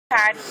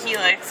ThinkPad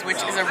Helix, which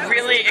is a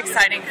really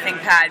exciting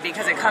ThinkPad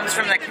because it comes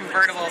from the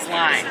convertibles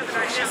line.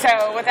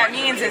 So what that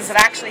means is it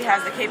actually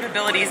has the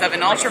capabilities of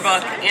an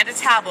UltraBook and a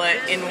tablet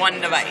in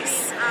one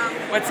device.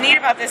 What's neat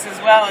about this as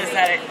well is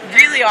that it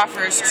really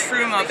offers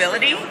true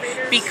mobility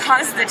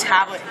because the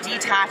tablet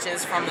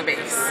detaches from the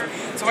base.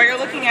 So what you're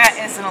looking at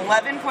is an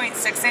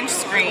 11.6-inch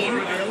screen.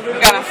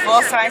 You've got a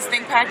full-size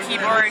ThinkPad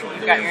keyboard.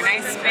 You've got your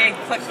nice big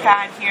click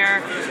pad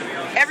here.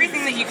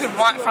 Everything that you could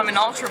want from an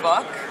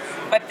UltraBook.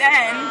 But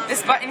then,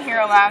 this button here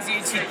allows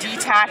you to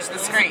detach the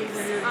screen.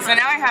 So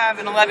now I have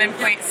an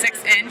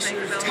 11.6-inch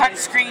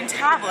touchscreen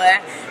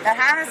tablet that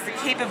has the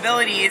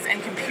capabilities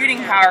and computing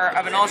power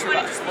of an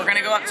UltraBook. We're going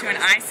to go up to an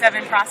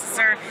i7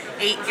 processor,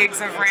 8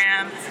 gigs of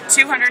RAM,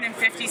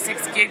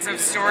 256 gigs of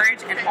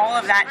storage, and all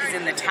of that is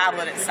in the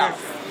tablet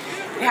itself.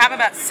 We have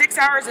about 6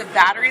 hours of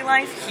battery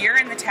life here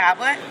in the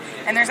tablet,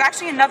 and there's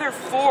actually another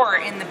 4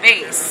 in the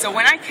base. So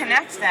when I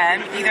connect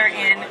them, either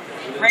in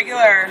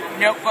regular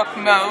notebook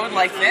mode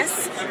like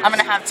this, I'm going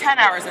to have 10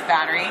 hours of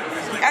battery.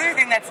 The other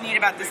thing that's neat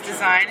about this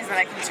design is that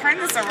I can turn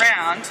this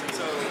around.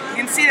 You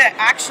can see that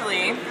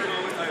actually,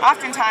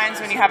 oftentimes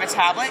when you have a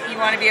tablet, you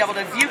want to be able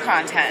to view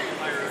content.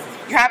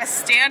 You have a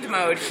stand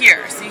mode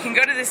here, so you can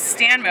go to this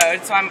stand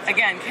mode. So I'm,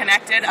 again,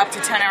 connected up to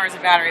 10 hours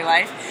of battery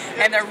life.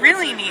 And the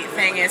really neat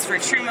thing is for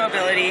true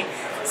mobility,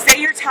 say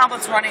your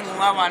tablet's running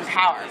low on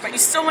power, but you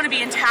still want to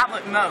be in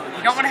tablet mode.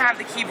 You don't want to have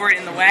the keyboard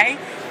in the way.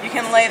 You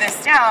can lay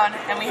this down,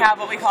 and we have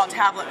what we call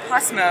Tablet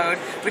Plus mode,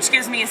 which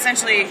gives me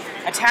essentially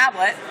a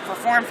tablet for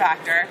form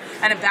factor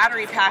and a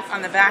battery pack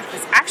on the back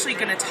that's actually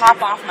going to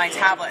top off my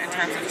tablet in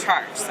terms of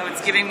charge. So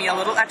it's giving me a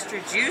little extra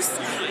juice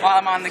while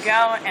I'm on the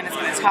go, and it's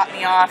going to top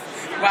me off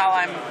while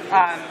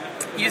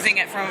I'm using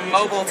it from a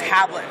mobile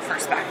tablet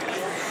perspective.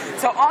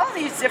 So all of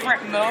these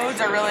different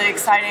modes are really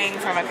exciting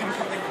from a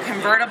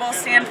convertible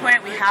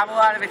standpoint. We have a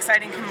lot of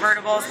exciting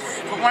convertibles,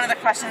 but one of the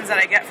questions that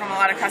I get from a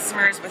lot of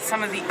customers with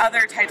some of the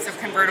other types of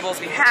convertibles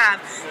we have,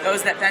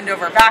 those that bend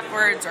over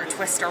backwards or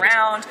twist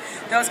around,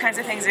 those kinds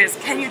of things, is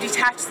can you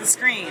detach the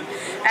screen?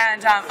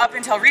 And up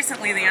until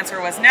recently the answer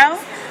was no,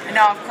 and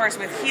now of course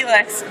with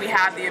Helix we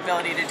have the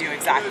ability to do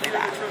exactly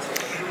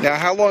that. Now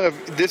how long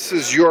have, this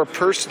is your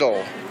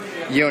personal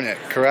unit,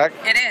 correct?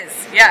 It is,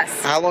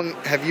 yes. How long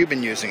have you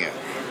been using it?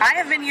 I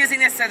have been using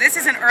this, so this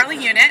is an early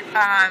unit.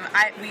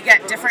 We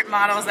get different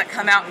models that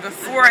come out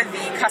before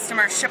the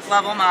customer ship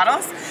level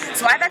models.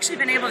 So I've actually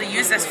been able to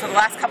use this for the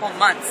last couple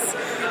months,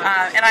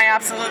 and I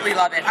absolutely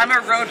love it. I'm a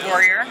road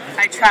warrior.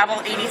 I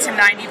travel 80 to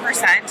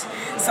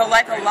 90%. So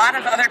like a lot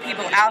of other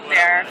people out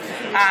there,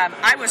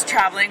 I was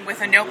traveling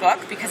with a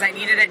notebook because I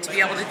needed it to be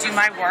able to do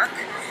my work.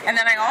 And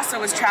then I also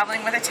was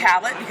traveling with a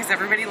tablet because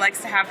everybody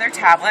likes to have their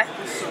tablet.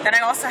 Then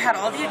I also had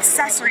all the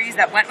accessories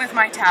that went with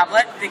my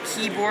tablet, the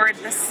keyboard,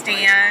 the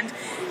stand,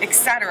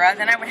 etc.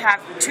 Then I would have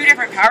 2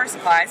 different power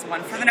supplies,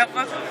 one for the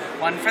notebook,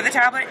 one for the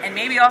tablet, and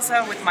maybe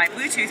also with my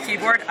Bluetooth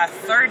keyboard, a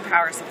 3rd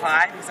power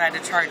supply because I had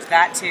to charge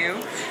that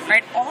too.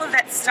 Right? All of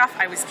that stuff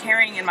I was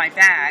carrying in my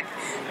bag,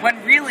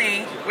 when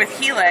really with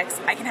Helix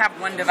I can have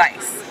one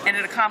device and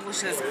it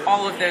accomplishes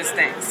all of those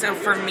things. So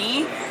for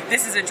me,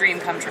 this is a dream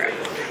come true.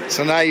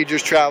 So now you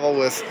just travel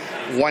with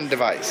one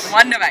device.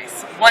 One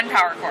device, one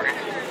power cord.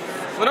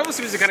 Lenovo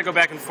seems to kind of go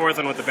back and forth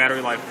on what the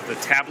battery life of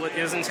the tablet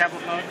is in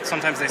tablet mode.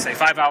 Sometimes they say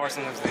 5 hours,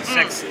 sometimes they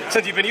say 6.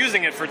 Since you've been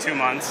using it for 2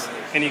 months,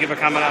 can you give a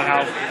comment on how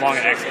long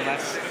it actually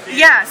lasts?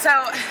 Yeah, so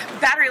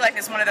battery life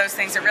is one of those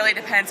things. It really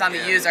depends on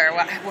the user.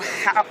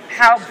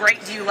 How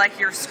bright do you like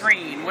your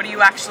screen? What are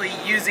you actually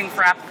using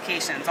for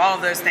applications? All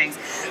of those things.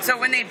 So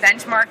when they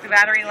benchmark the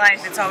battery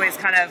life, it's always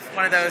kind of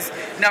one of those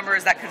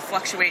numbers that could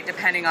fluctuate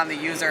depending on the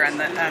user and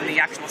the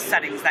actual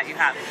settings that you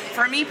have.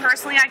 For me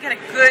personally, I get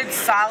a good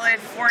solid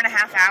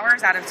 4.5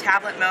 hours out of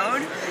tablet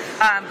mode.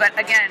 But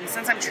again,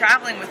 since I'm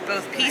traveling with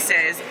both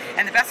pieces,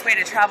 and the best way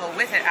to travel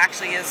with it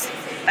actually is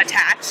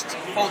attached,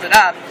 folded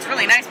up, it's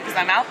really nice because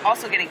I'm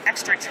also getting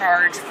extra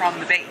charge from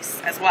the base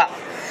as well.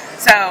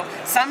 So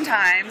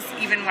sometimes,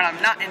 even when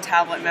I'm not in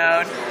tablet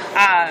mode,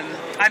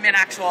 I'm in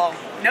actual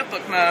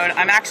notebook mode,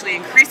 I'm actually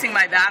increasing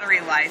my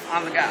battery life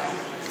on the go.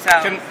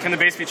 So can the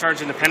base be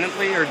charged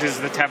independently, or does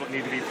the tablet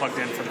need to be plugged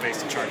in for the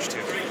base to charge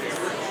too?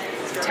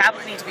 The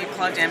tablet needs to be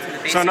plugged in for the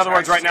base. So in other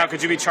words, right now,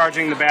 could you be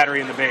charging the battery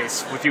in the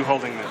base with you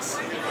holding this?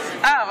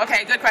 Oh,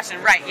 okay, good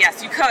question. Right,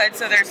 yes, you could.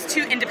 So there's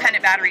 2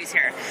 independent batteries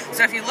here.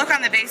 So if you look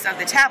on the base of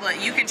the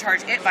tablet, you can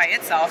charge it by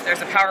itself.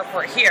 There's a power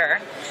port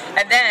here.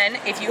 And then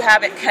if you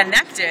have it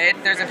connected,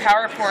 there's a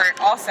power port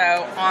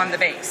also on the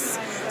base.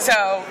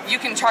 So you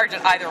can charge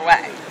it either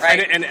way,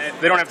 right? And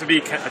they don't have to be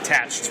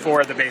attached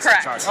for the base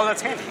Correct. to charge. Oh,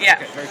 that's handy. Yeah,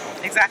 okay, very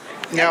cool.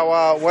 Exactly.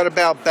 Now, what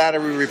about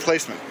battery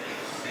replacement?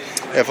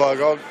 If I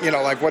go,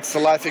 like what's the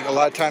life? A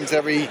lot of times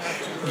every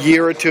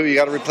year or 2 you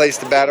got to replace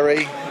the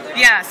battery.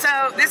 Yeah,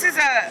 so this is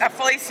a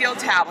fully sealed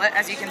tablet,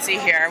 as you can see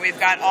here. We've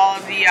got all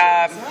of the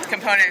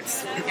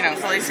components,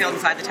 fully sealed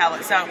inside the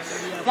tablet. So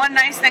one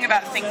nice thing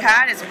about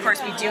ThinkPad is, of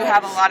course, we do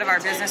have a lot of our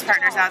business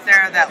partners out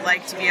there that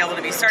like to be able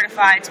to be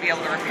certified, to be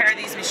able to repair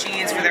these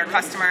machines for their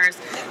customers.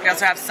 We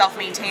also have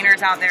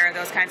self-maintainers out there,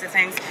 those kinds of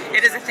things.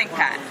 It is a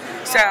ThinkPad.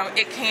 So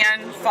it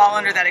can fall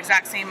under that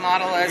exact same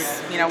model as,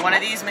 one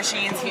of these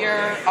machines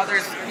here,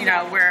 others,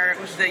 where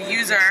the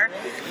user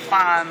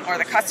or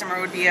the customer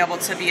would be able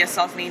to be a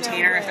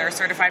self-maintainer if they're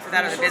certified for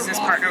that, or the business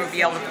partner would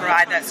be able to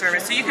provide that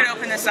service. So you could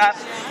open this up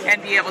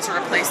and be able to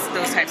replace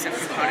those types of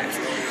components.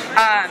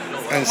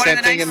 And same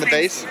thing in the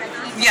base?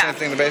 Yeah. Same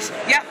thing in the base?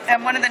 Yep,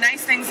 and one of the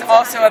nice things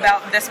also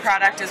about this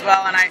product as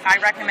well, and I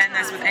recommend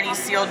this with any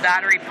sealed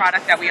battery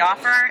product that we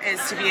offer, is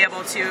to be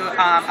able to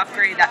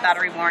upgrade that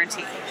battery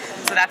warranty.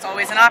 So that's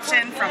always an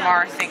option from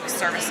our Think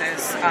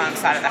Services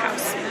side of the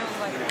house.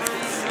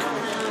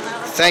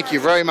 Thank you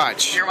very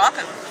much. You're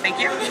welcome. Thank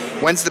you.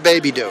 When's the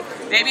baby due?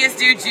 Baby is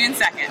due June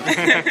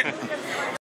 2nd.